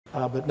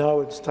But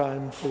now it's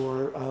time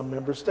for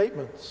member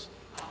statements.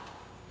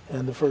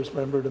 And the first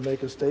member to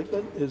make a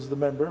statement is the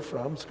member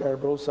from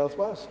Scarborough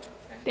Southwest.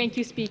 Thank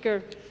you,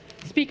 Speaker.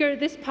 Speaker,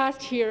 this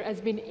past year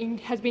has been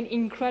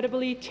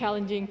incredibly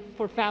challenging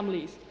for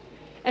families,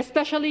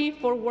 especially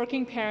for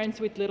working parents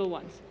with little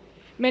ones.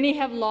 Many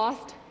have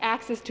lost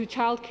access to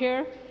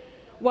childcare,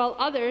 while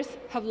others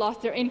have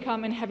lost their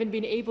income and haven't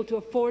been able to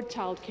afford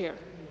childcare.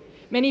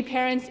 Many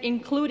parents,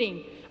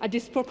 including a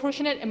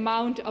disproportionate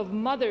amount of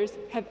mothers,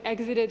 have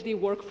exited the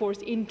workforce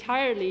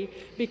entirely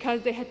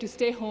because they had to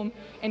stay home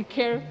and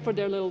care for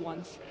their little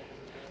ones.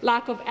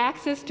 Lack of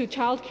access to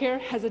childcare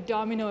has a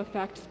domino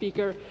effect,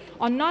 Speaker,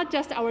 on not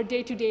just our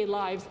day-to-day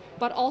lives,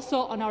 but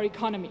also on our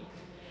economy.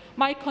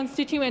 My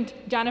constituent,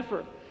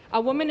 Jennifer, a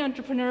woman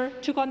entrepreneur,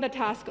 took on the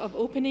task of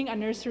opening a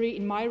nursery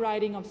in my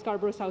riding of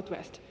Scarborough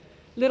Southwest,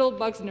 Little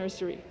Bugs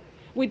Nursery,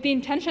 with the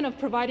intention of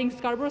providing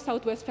Scarborough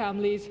Southwest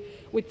families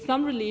with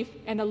some relief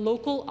and a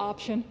local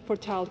option for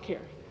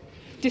childcare.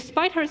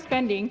 Despite her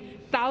spending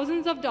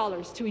thousands of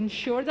dollars to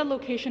ensure the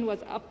location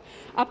was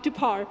up to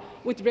par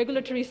with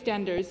regulatory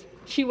standards,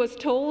 she was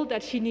told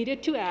that she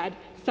needed to add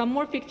some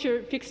more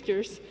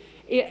fixtures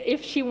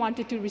if she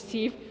wanted to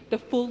receive the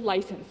full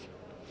license.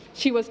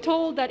 She was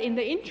told that in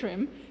the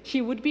interim,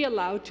 she would be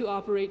allowed to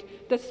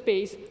operate the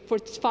space for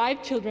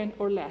 5 children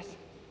or less.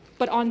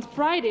 But on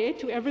Friday,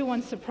 to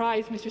everyone's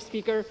surprise, Mr.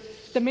 Speaker,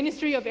 the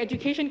Ministry of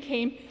Education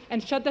came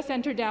and shut the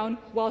centre down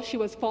while she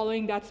was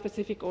following that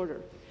specific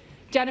order.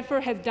 Jennifer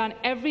has done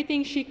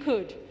everything she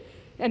could,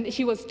 and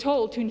she was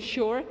told to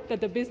ensure that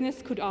the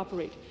business could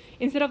operate.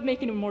 Instead of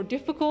making it more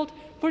difficult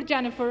for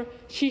Jennifer,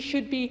 she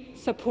should be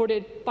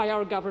supported by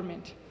our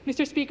government.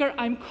 Mr. Speaker,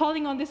 I'm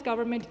calling on this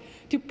government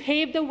to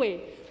pave the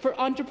way for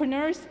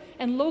entrepreneurs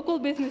and local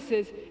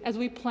businesses as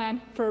we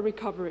plan for a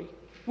recovery.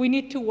 We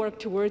need to work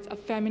towards a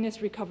feminist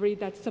recovery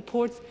that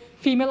supports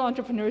female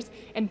entrepreneurs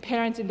and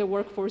parents in the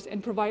workforce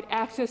and provide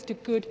access to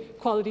good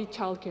quality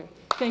childcare.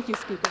 Thank you,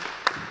 Speaker.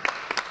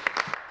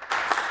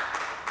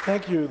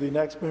 Thank you. The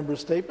next member's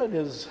statement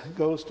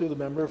goes to the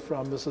member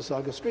from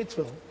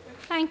Mississauga-Streetsville.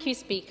 Thank you,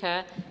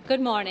 Speaker.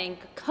 Good morning.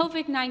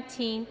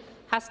 COVID-19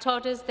 has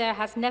taught us there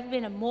has never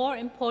been a more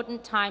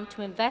important time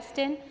to invest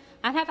in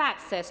and have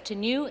access to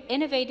new,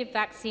 innovative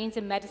vaccines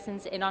and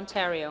medicines in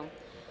Ontario.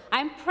 I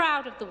am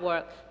proud of the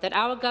work that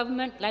our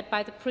government, led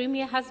by the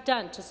Premier, has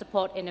done to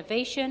support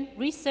innovation,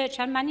 research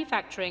and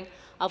manufacturing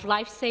of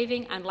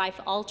life-saving and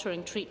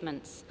life-altering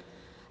treatments.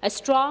 A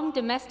strong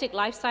domestic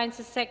life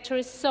sciences sector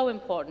is so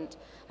important,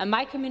 and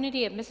my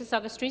community of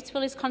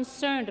Mississauga-Streetsville is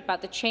concerned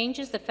about the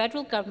changes the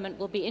federal government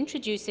will be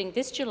introducing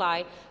this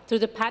July through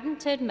the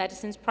Patented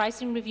Medicines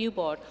Pricing Review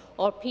Board,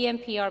 or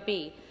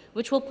PMPRB,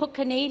 which will put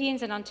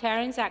Canadians and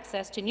Ontarians'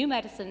 access to new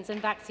medicines and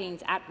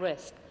vaccines at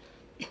risk.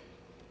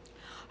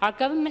 Our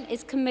government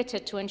is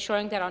committed to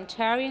ensuring that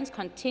Ontarians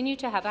continue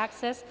to have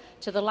access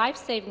to the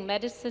life-saving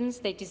medicines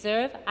they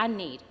deserve and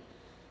need.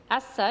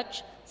 As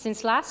such,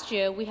 since last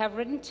year, we have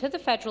written to the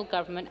federal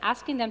government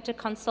asking them to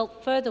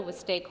consult further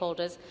with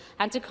stakeholders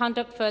and to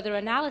conduct further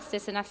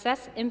analysis and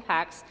assess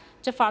impacts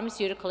to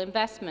pharmaceutical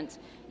investments,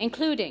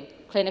 including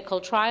clinical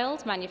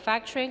trials,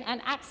 manufacturing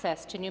and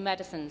access to new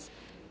medicines.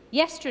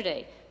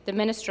 Yesterday, the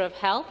Minister of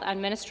Health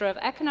and Minister of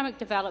Economic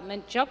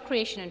Development, Job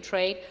Creation and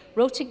Trade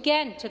wrote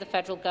again to the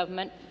federal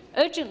government,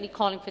 urgently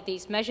calling for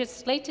these measures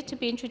slated to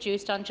be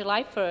introduced on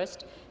July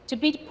 1st to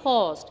be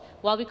paused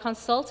while we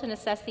consult and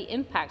assess the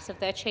impacts of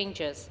their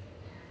changes.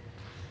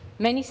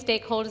 Many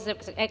stakeholders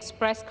have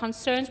expressed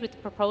concerns with the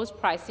proposed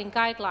pricing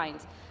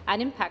guidelines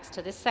and impacts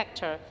to this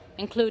sector,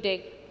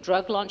 including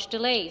drug launch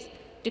delays,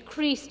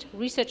 decreased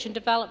research and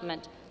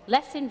development,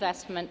 less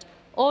investment,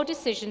 or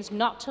decisions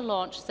not to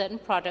launch certain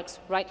products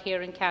right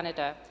here in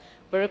Canada.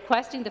 We're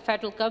requesting the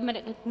federal government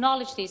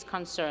acknowledge these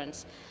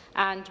concerns,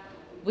 and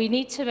we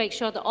need to make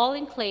sure that all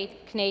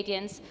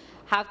Canadians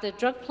have the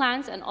drug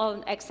plans and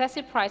all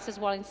excessive prices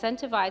while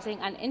incentivising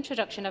an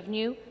introduction of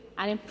new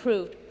and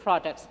improved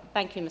products.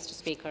 Thank you, Mr.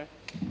 Speaker.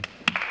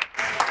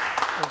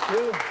 Thank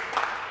you.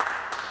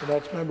 The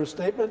next member's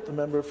statement, the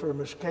member for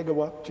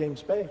Mushkegowuk,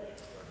 James Bay.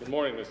 Good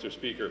morning, Mr.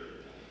 Speaker.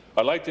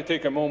 I'd like to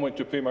take a moment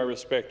to pay my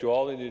respect to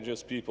all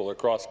Indigenous people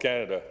across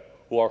Canada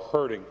who are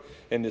hurting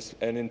and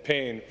in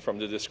pain from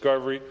the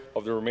discovery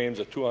of the remains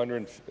of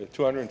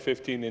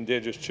 215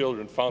 Indigenous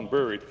children found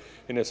buried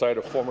in the site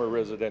of former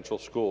residential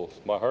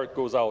schools. My heart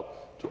goes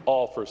out to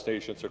all First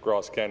Nations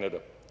across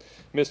Canada.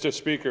 Mr.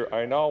 Speaker,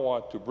 I now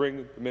want to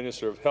bring the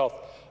Minister of Health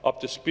up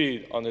to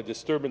speed on the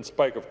disturbing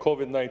spike of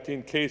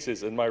COVID-19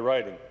 cases in my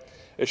riding,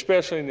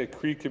 especially in the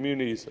Cree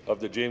communities of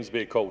the James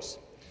Bay coast.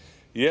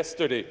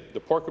 Yesterday, the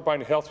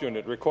Porcupine Health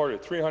Unit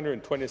recorded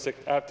 326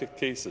 active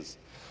cases.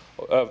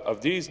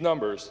 Of these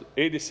numbers,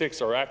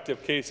 86 are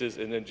active cases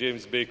in the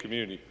James Bay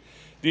community.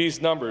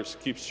 These numbers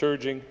keep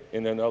surging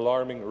in an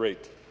alarming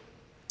rate.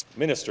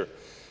 Minister,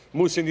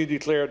 Moose Singh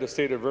declared a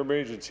state of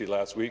emergency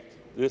last week.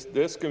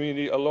 This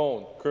community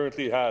alone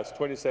currently has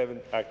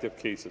 27 active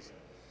cases.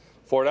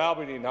 Fort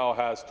Albany now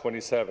has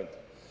 27.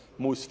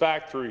 Moose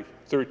Factory,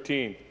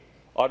 13.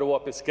 Ottawa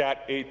Piscat,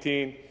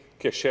 18.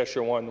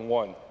 Keshesha,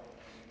 1.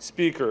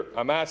 Speaker,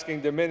 I'm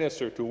asking the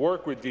Minister to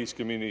work with these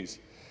communities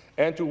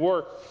and to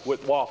work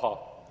with Waha.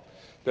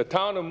 The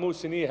town of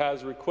Moosonee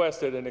has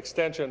requested an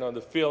extension on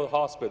the field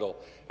hospital,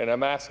 and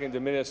I'm asking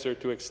the Minister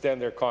to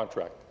extend their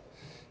contract.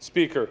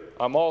 Speaker,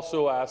 I'm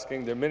also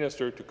asking the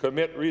Minister to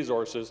commit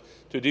resources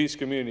to these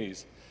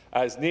communities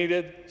as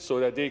needed so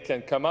that they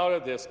can come out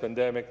of this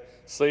pandemic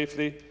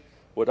safely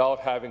without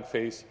having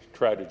faced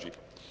tragedy.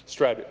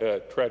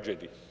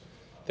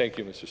 Thank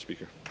you, Mr.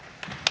 Speaker.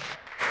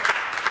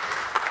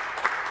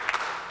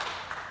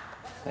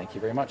 Thank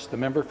you very much. The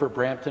member for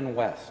Brampton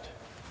West.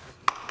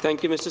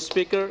 Thank you, Mr.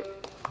 Speaker.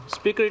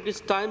 Speaker, it is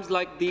times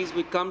like these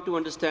we come to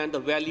understand the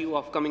value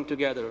of coming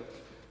together.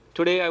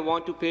 Today, I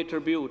want to pay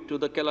tribute to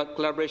the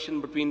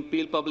collaboration between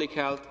Peel Public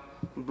Health,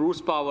 Bruce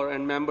Power,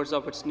 and members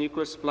of its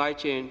nuclear supply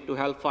chain to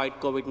help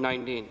fight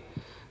COVID-19.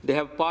 They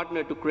have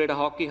partnered to create a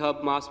Hockey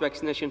Hub mass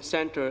vaccination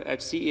center at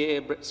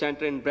CAA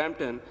Centre in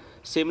Brampton,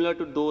 similar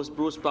to those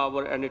Bruce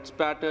Power and its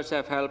partners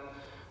have helped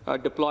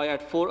deploy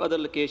at 4 other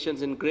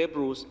locations in Grey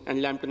Bruce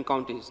and Lambton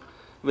counties.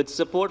 With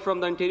support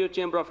from the Ontario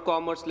Chamber of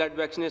Commerce-led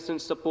Vaccination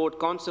Support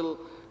Council,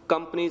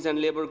 companies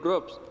and labour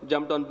groups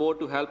jumped on board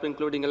to help,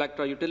 including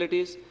Electra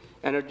Utilities,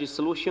 Energy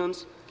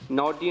Solutions,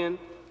 Nordian,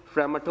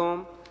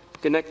 Framatome,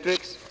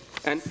 Connectrix,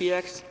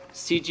 NPX,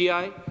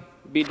 CGI,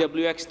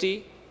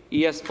 BWXT,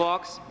 ES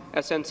Fox,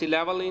 SNC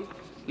Lavalin,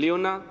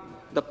 Leona,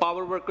 the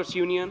Power Workers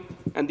Union,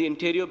 and the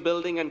Ontario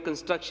Building and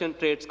Construction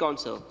Trades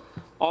Council.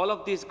 All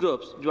of these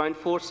groups joined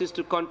forces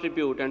to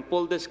contribute and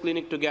pull this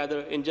clinic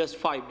together in just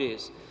 5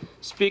 days.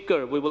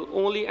 Speaker, we will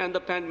only end the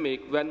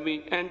pandemic when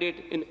we end it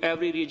in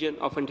every region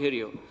of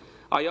Ontario.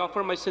 I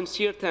offer my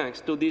sincere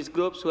thanks to these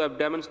groups who have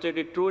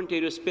demonstrated true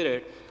Ontario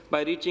spirit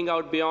by reaching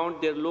out beyond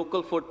their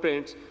local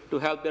footprints to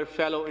help their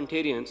fellow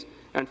Ontarians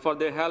and for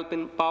their help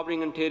in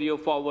powering Ontario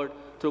forward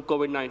through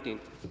COVID-19.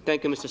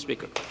 Thank you, Mr.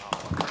 Speaker.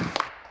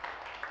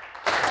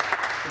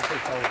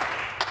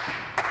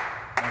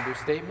 Member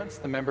statements.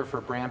 The member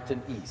for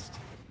Brampton East.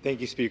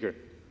 Thank you, Speaker.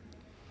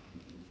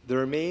 The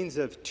remains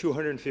of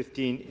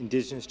 215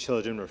 Indigenous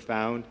children were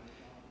found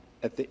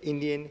at the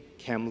Indian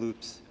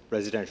Kamloops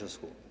Residential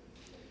School.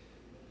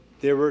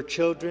 There were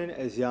children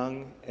as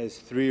young as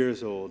 3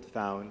 years old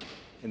found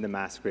in the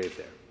mass grave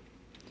there.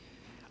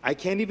 I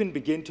can't even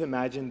begin to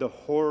imagine the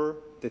horror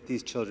that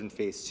these children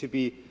faced, to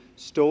be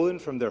stolen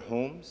from their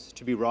homes,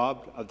 to be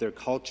robbed of their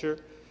culture,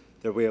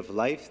 their way of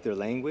life, their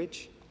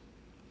language,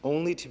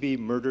 only to be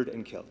murdered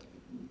and killed.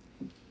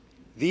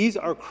 These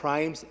are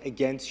crimes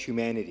against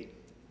humanity.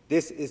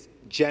 This is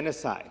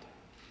genocide,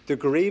 the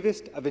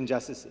gravest of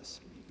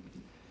injustices.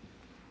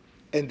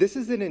 And this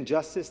is an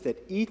injustice that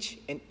each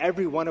and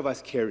every one of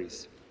us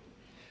carries.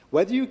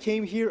 Whether you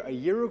came here a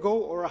year ago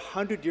or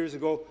 100 years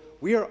ago,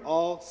 we are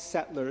all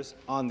settlers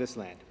on this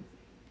land.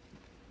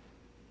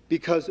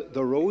 Because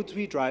the roads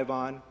we drive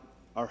on,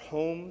 our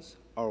homes,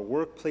 our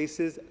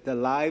workplaces, the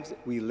lives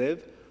we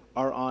live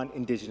are on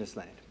Indigenous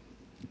land.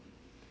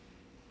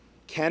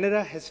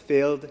 Canada has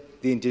failed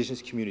the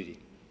Indigenous community,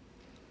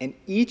 and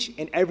each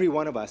and every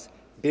one of us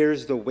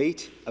bears the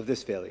weight of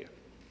this failure.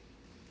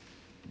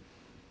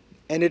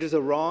 And it is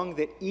a wrong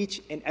that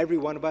each and every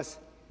one of us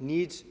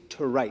needs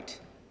to right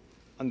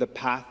on the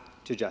path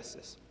to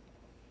justice.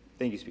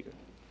 Thank you, Speaker.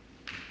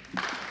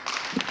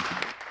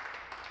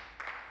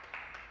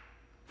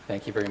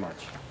 Thank you very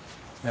much.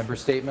 Member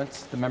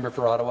statements. The member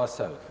for Ottawa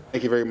South.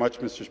 Thank you very much,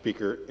 Mr.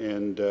 Speaker.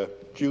 And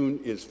June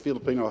is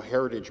Filipino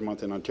Heritage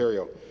Month in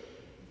Ontario.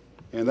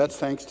 And that's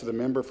thanks to the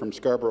member from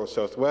Scarborough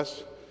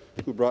Southwest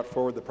who brought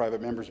forward the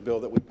private member's bill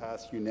that we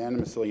passed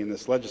unanimously in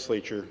this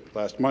legislature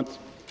last month.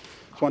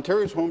 So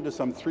Ontario is home to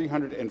some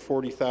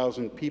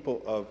 340,000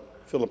 people of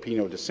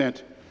Filipino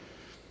descent.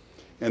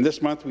 And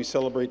this month we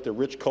celebrate the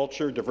rich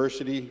culture,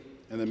 diversity,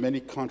 and the many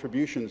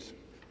contributions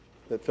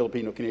that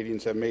Filipino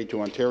Canadians have made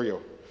to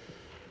Ontario.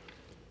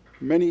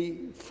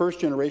 Many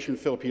first-generation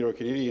Filipino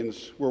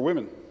Canadians were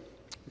women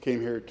who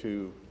came here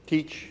to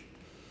teach,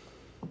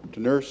 to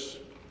nurse,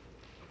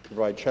 to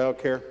provide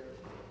childcare.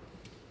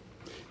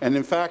 And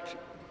in fact,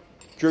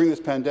 during this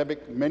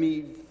pandemic,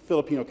 many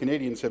Filipino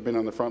Canadians have been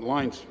on the front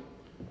lines,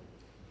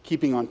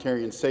 keeping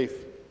Ontarians safe.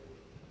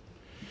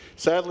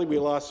 Sadly, we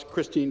lost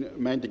Christine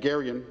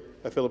Mandagarian,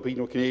 a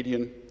Filipino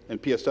Canadian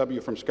and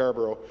PSW from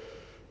Scarborough,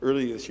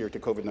 early this year to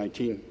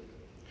COVID-19.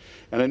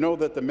 And I know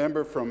that the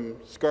member from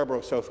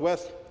Scarborough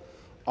Southwest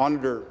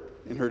honored her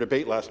in her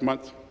debate last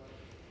month,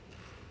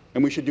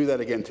 and we should do that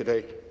again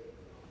today.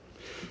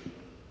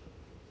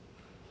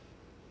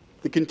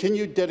 The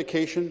continued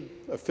dedication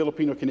of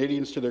Filipino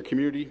Canadians to their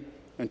community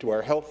and to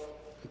our health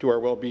and to our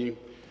well-being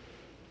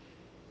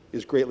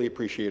is greatly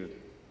appreciated.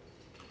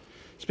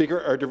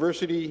 Speaker, our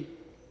diversity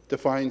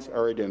defines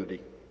our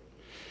identity,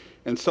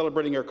 and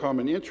celebrating our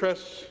common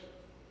interests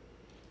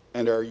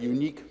and our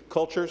unique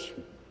cultures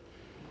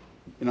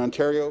in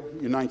Ontario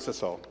unites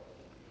us all.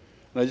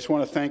 And I just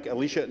want to thank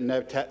Alicia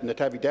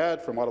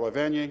Natividad from Ottawa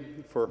Vanier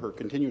for her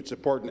continued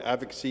support and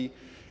advocacy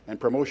and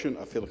promotion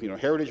of Filipino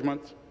Heritage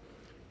Month.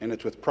 And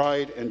it's with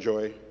pride and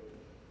joy,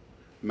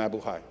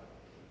 Mabuhay.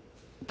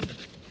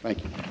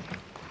 Thank you.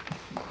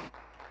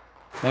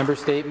 Member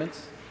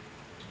statements.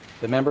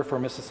 The member for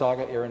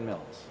Mississauga, Erin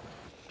Mills.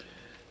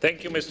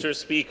 Thank you, Mr.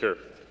 Speaker.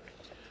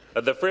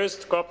 The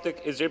first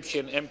Coptic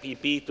Egyptian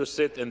MPP to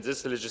sit in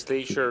this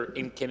legislature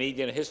in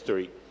Canadian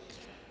history,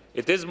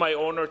 it is my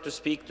honour to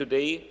speak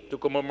today to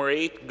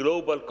commemorate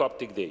Global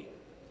Coptic Day,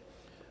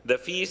 the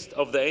feast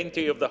of the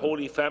entry of the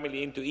Holy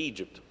Family into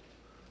Egypt.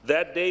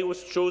 That day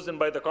was chosen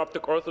by the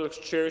Coptic Orthodox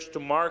Church to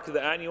mark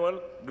the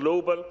annual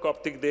Global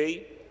Coptic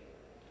Day,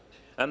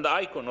 and the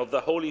icon of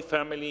the Holy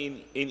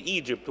Family in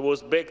Egypt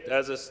was baked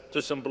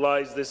to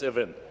symbolize this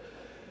event.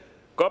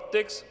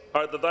 Coptics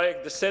are the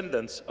direct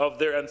descendants of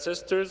their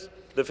ancestors,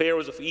 the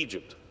pharaohs of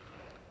Egypt,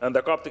 and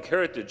the Coptic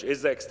heritage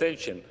is the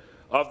extension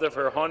of the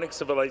pharaonic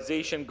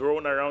civilization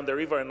grown around the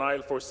River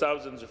Nile for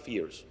thousands of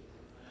years.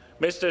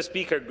 Mr.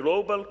 Speaker,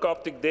 Global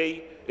Coptic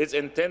Day is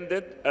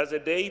intended as a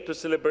day to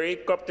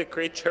celebrate Coptic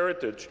rich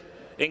heritage,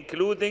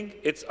 including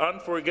its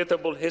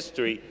unforgettable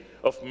history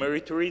of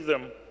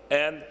militarism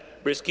and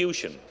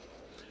persecution,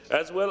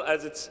 as well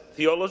as its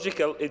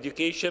theological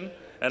education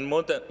and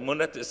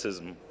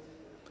monasticism.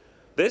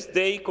 This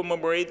day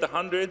commemorates the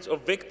hundreds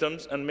of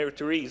victims and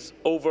martyrs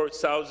over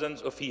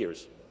thousands of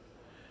years.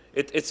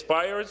 It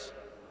aspires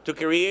to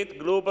create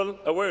global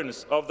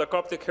awareness of the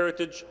Coptic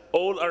heritage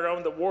all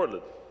around the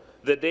world.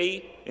 The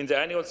day in the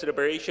annual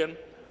celebration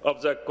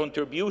of the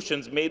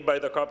contributions made by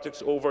the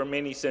Coptics over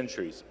many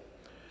centuries.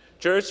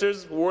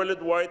 Churches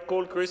worldwide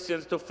call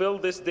Christians to fill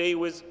this day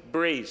with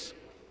praise.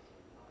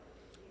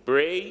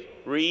 Pray,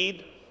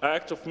 read,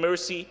 act of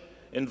mercy,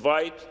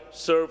 invite,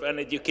 serve, and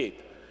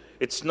educate.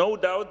 It's no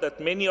doubt that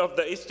many of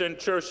the Eastern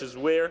churches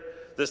were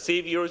the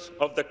saviors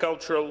of the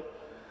cultural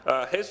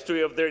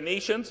history of their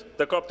nations.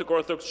 The Coptic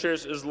Orthodox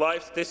Church is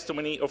life's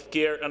testimony of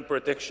care and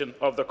protection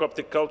of the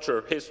Coptic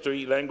culture,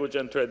 history, language,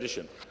 and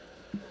tradition.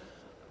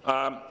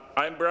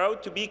 I'm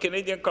proud to be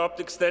Canadian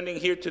Coptic, standing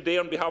here today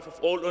on behalf of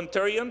all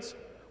Ontarians,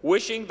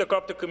 wishing the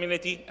Coptic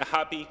community a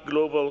happy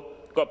Global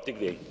Coptic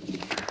Day.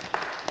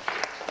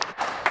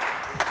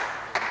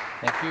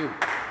 Thank you.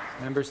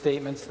 Member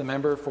statements. The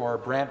member for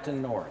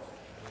Brampton North.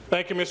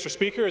 Thank you, Mr.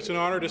 Speaker. It's an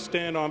honour to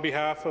stand on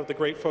behalf of the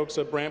great folks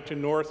of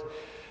Brampton North.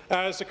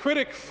 As a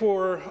critic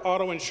for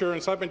auto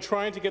insurance, I've been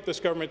trying to get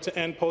this government to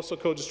end postal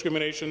code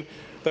discrimination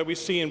that we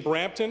see in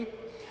Brampton.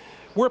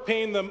 We're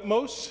paying the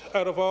most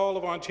out of all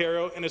of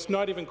Ontario, and it's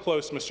not even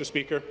close, Mr.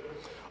 Speaker.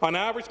 On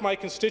average, my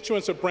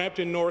constituents of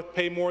Brampton North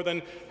pay more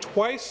than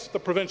twice the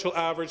provincial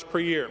average per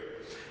year.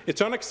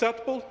 It's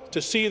unacceptable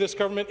to see this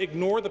government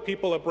ignore the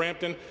people of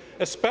Brampton,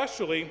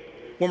 especially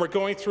when we're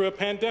going through a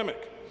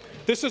pandemic.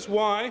 This is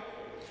why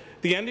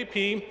the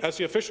NDP, as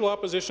the official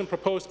opposition,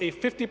 proposed a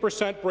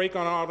 50% break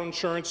on auto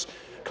insurance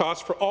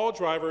costs for all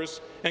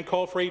drivers and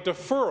called for a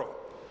deferral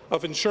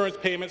of insurance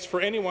payments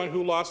for anyone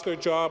who lost their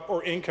job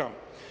or income.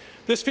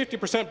 This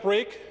 50%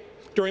 break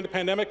during the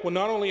pandemic will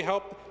not only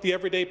help the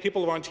everyday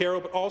people of Ontario,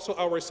 but also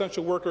our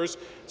essential workers,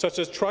 such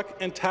as truck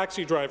and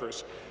taxi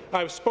drivers.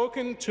 I've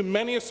spoken to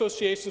many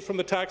associations from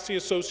the Taxi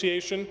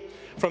Association,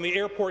 from the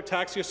Airport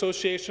Taxi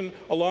Association,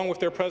 along with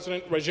their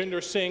president,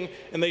 Rajinder Singh,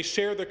 and they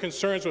share their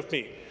concerns with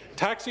me.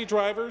 Taxi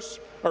drivers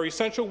are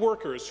essential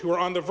workers who are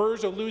on the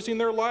verge of losing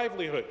their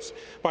livelihoods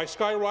by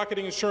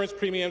skyrocketing insurance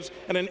premiums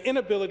and an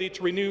inability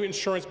to renew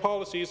insurance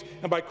policies,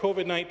 and by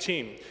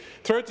COVID-19.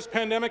 Throughout this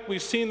pandemic,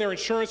 we've seen their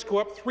insurance go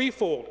up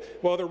threefold,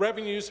 while their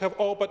revenues have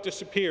all but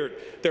disappeared.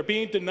 They're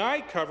being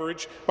denied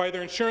coverage by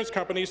their insurance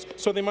companies,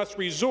 so they must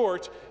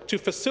resort to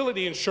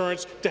facility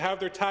insurance to have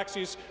their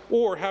taxis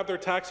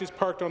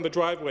parked on the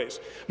driveways.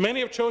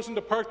 Many have chosen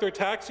to park their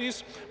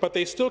taxis, but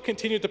they still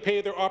continue to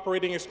pay their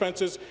operating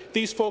expenses.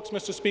 These folks,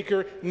 Mr.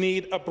 Speaker,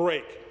 need a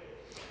break.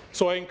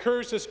 So I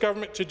encourage this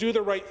government to do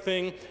the right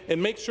thing and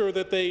make sure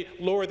that they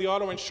lower the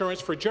auto insurance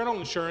for general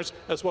insurance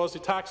as well as the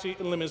taxi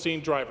and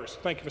limousine drivers.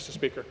 Thank you, Mr.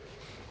 Speaker.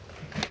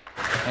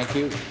 Thank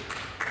you.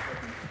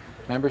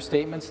 Member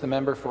statements. The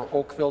member for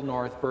Oakville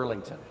North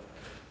Burlington.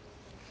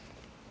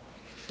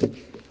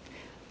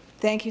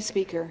 Thank you,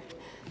 Speaker.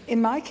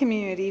 In my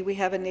community, we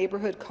have a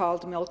neighbourhood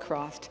called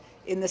Millcroft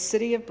in the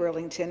city of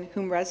Burlington,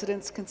 whom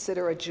residents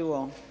consider a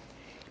jewel.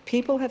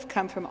 People have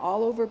come from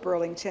all over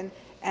Burlington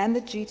and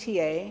the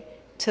GTA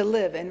to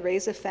live and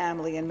raise a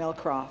family in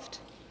Millcroft.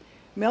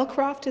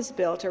 Millcroft is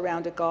built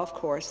around a golf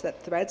course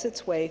that threads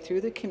its way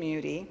through the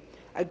community,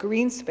 a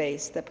green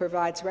space that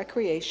provides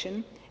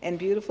recreation and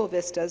beautiful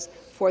vistas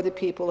for the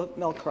people of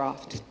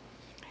Millcroft.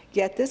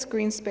 Yet this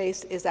green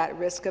space is at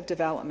risk of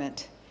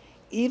development.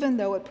 Even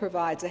though it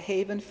provides a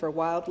haven for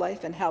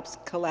wildlife and helps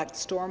collect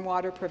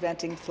stormwater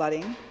preventing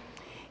flooding,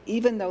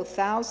 even though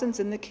thousands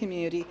in the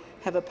community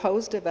have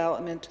opposed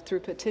development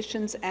through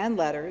petitions and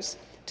letters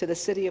to the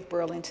City of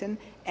Burlington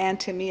and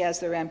to me as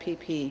their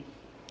MPP.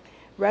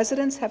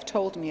 Residents have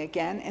told me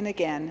again and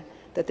again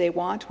that they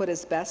want what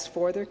is best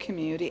for their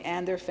community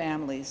and their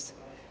families.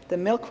 The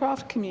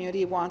Millcroft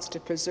community wants to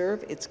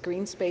preserve its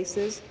green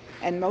spaces,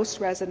 and most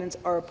residents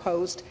are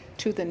opposed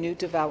to the new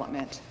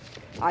development.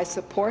 I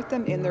support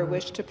them in their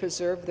wish to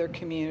preserve their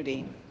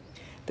community.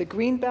 The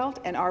Greenbelt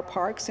and our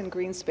parks and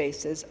green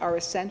spaces are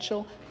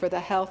essential for the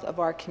health of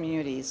our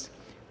communities.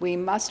 We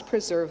must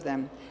preserve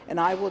them, and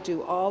I will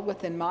do all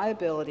within my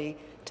ability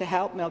to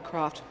help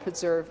Millcroft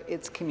preserve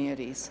its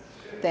communities.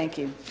 Thank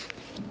you.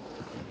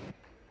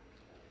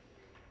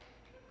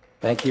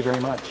 Thank you very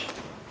much.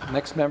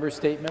 Next member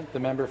statement, the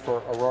member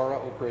for Aurora,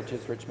 Oak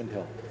Ridges, Richmond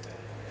Hill.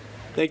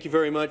 Thank you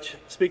very much.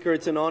 Speaker,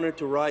 it's an honour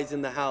to rise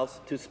in the House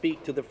to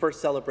speak to the first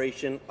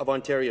celebration of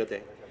Ontario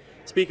Day.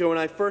 Speaker, when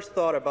I first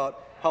thought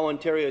about how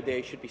Ontario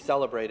Day should be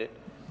celebrated,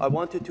 I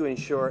wanted to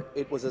ensure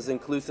it was as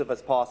inclusive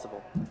as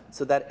possible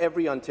so that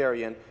every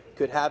Ontarian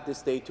could have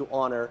this day to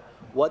honour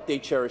what they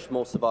cherish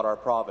most about our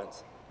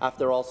province.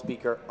 After all,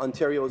 Speaker,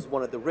 Ontario is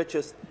one of the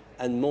richest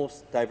and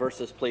most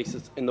diverse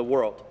places in the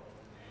world.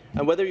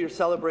 And whether you're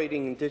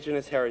celebrating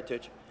Indigenous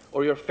heritage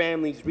or your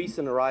family's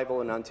recent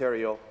arrival in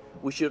Ontario,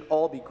 we should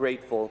all be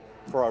grateful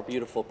for our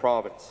beautiful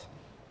province.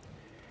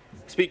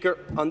 Speaker,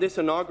 on this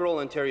inaugural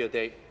Ontario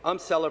Day, I'm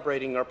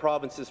celebrating our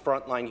province's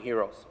frontline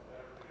heroes,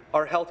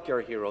 our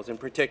healthcare heroes in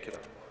particular.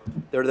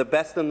 They're the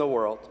best in the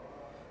world,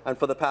 and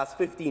for the past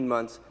 15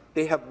 months,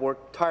 they have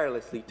worked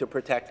tirelessly to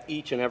protect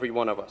each and every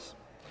one of us.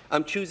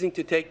 I'm choosing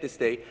to take this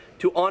day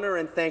to honour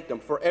and thank them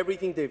for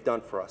everything they've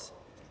done for us.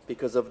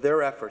 Because of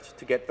their efforts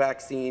to get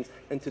vaccines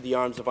into the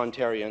arms of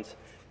Ontarians,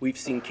 we've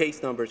seen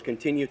case numbers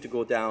continue to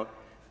go down,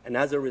 and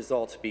as a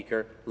result,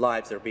 Speaker,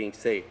 lives are being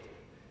saved.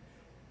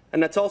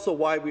 And that's also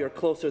why we are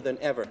closer than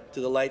ever to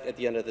the light at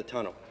the end of the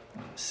tunnel.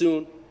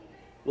 Soon,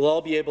 we'll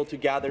all be able to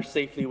gather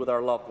safely with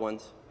our loved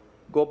ones,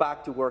 go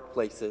back to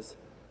workplaces,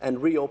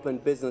 and reopen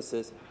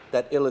businesses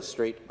that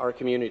illustrate our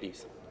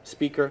communities.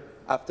 Speaker,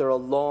 after a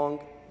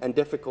long and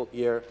difficult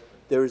year,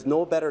 there is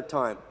no better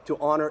time to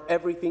honour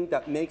everything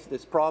that makes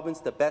this province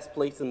the best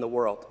place in the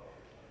world.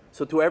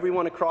 So to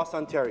everyone across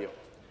Ontario,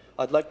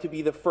 I'd like to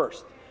be the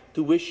first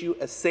to wish you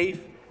a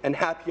safe and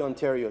happy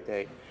Ontario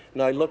Day,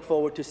 and I look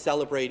forward to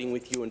celebrating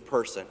with you in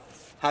person.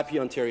 Happy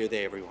Ontario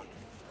Day, everyone.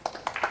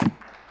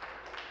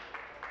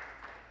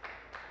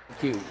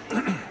 Thank you.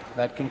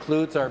 That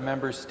concludes our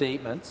member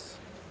statements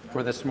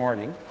for this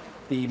morning.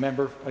 The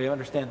member, I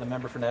understand the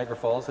member for Niagara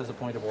Falls has a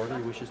point of order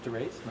he wishes to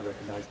raise. I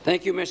recognize.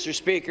 Thank you, Mr.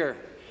 Speaker.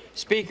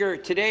 Speaker,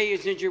 today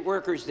is Injured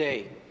Workers'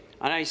 Day,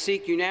 and I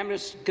seek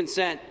unanimous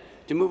consent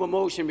to move a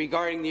motion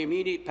regarding the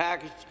immediate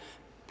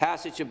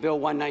passage of Bill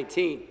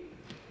 119,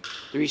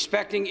 the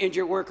Respecting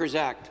Injured Workers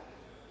Act,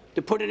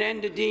 to put an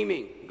end to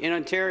deeming in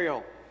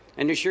Ontario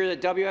and ensure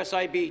that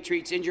WSIB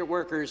treats injured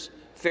workers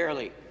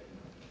fairly.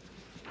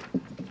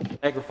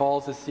 Niagara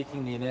Falls is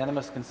seeking the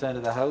unanimous consent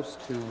of the House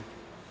to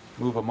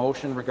move a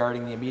motion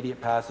regarding the immediate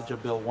passage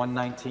of Bill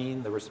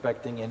 119, the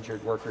Respecting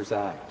Injured Workers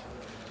Act.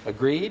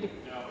 Agreed?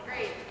 No.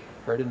 Agreed.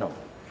 Heard a no.